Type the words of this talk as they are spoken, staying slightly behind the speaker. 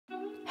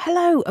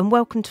Hello and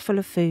welcome to Full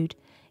of Food.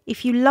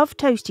 If you love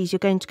toasties, you're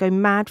going to go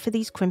mad for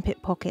these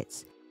Crimpit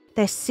pockets.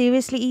 They're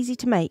seriously easy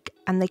to make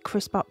and they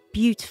crisp up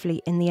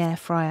beautifully in the air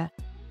fryer.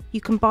 You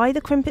can buy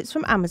the Crimpits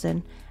from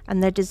Amazon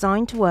and they're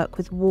designed to work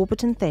with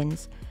Warburton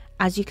thins,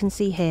 as you can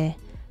see here.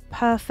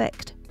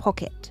 Perfect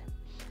pocket.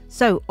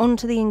 So on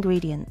to the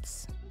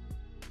ingredients.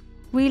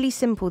 Really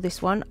simple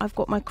this one. I've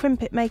got my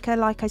Crimpit maker,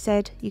 like I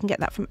said, you can get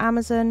that from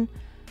Amazon.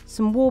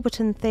 Some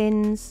Warburton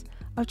thins.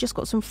 I've just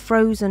got some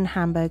frozen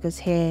hamburgers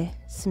here,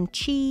 some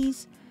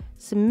cheese,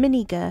 some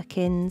mini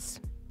gherkins,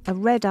 a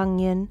red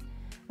onion,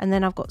 and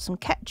then I've got some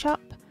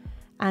ketchup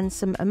and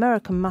some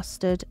American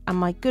mustard and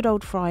my good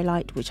old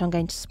Frylight, which I'm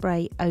going to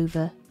spray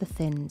over the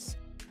thins.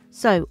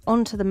 So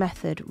on to the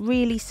method,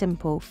 really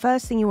simple.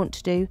 First thing you want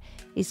to do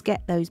is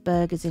get those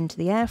burgers into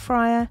the air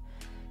fryer.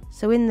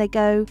 So in they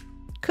go.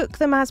 Cook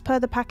them as per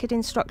the packet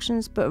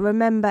instructions, but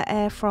remember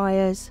air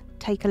fryers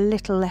take a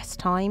little less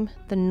time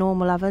than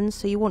normal ovens,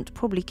 so you want to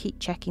probably keep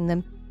checking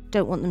them.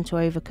 Don't want them to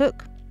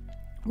overcook.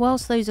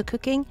 Whilst those are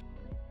cooking,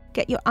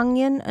 get your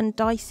onion and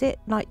dice it.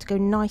 Like to go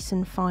nice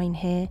and fine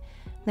here.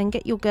 Then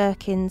get your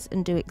gherkins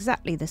and do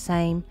exactly the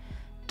same.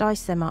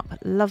 Dice them up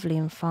lovely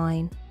and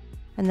fine.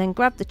 And then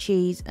grab the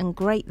cheese and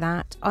grate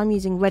that. I'm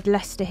using red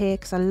Leicester here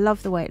because I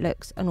love the way it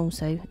looks and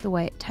also the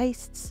way it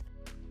tastes.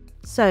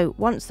 So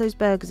once those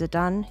burgers are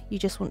done, you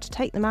just want to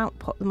take them out,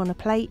 pop them on a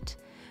plate.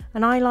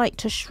 And I like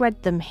to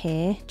shred them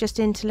here just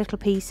into little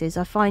pieces.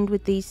 I find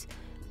with these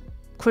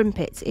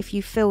Crimpits, if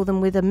you fill them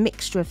with a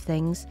mixture of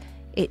things,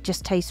 it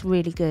just tastes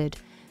really good.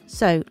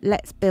 So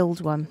let's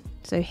build one.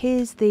 So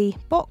here's the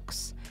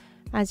box.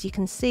 As you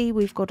can see,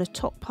 we've got a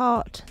top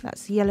part,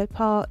 that's the yellow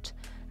part,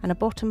 and a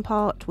bottom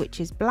part, which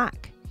is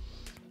black.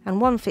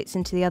 And one fits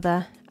into the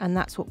other, and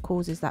that's what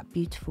causes that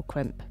beautiful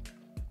crimp.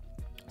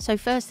 So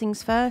first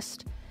things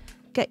first,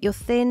 get your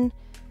thin,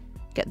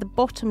 get the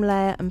bottom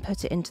layer and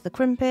put it into the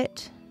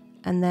Crimpit.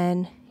 And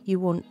then you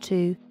want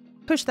to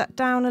push that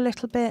down a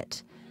little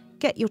bit,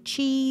 get your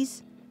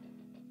cheese,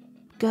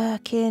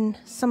 gherkin,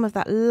 some of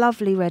that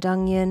lovely red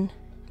onion,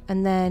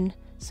 and then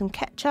some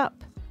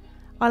ketchup.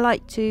 I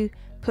like to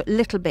put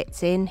little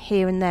bits in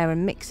here and there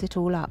and mix it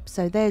all up.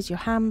 So there's your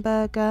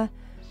hamburger,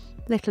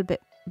 little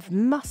bit of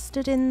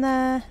mustard in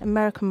there.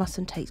 American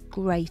mustard tastes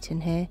great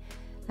in here.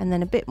 And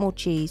then a bit more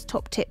cheese.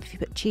 Top tip, if you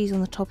put cheese on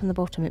the top and the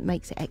bottom, it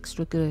makes it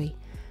extra gooey.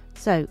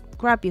 So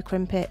grab your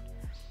Crimpit,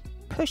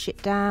 push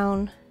it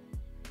down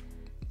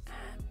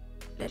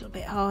a little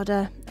bit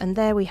harder, and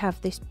there we have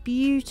this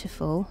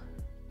beautiful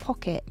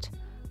pocket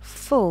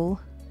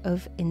full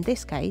of, in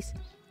this case,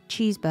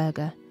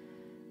 cheeseburger.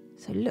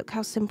 So look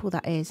how simple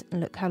that is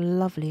and look how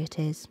lovely it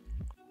is.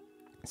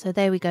 So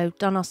there we go,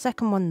 done our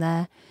second one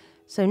there.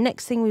 So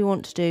next thing we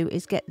want to do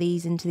is get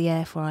these into the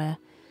air fryer.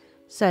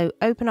 So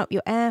open up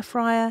your air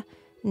fryer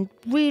and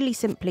really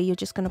simply you're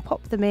just going to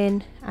pop them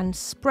in and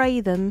spray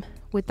them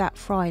with that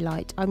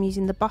Frylight. I'm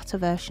using the butter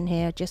version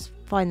here, just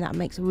find that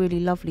makes a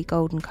really lovely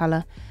golden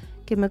colour.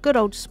 Give them a good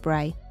old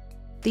spray.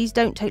 These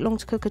don't take long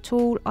to cook at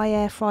all. I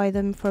air fry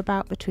them for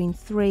about between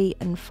 3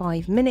 and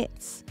 5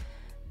 minutes.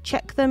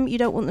 Check them, you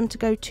don't want them to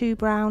go too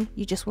brown,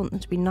 you just want them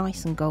to be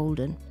nice and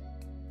golden.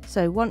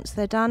 So once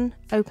they're done,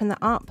 open that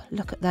up,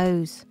 look at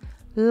those,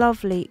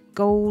 lovely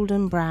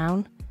golden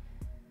brown.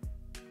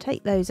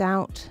 Take those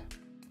out,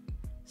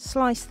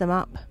 slice them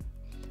up,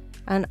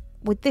 and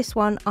with this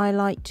one I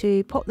like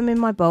to pop them in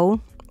my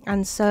bowl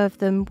and serve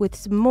them with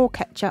some more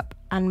ketchup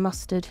and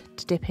mustard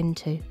to dip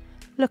into.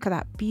 Look at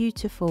that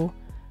beautiful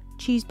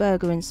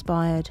cheeseburger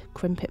inspired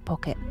Crimpit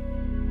pocket.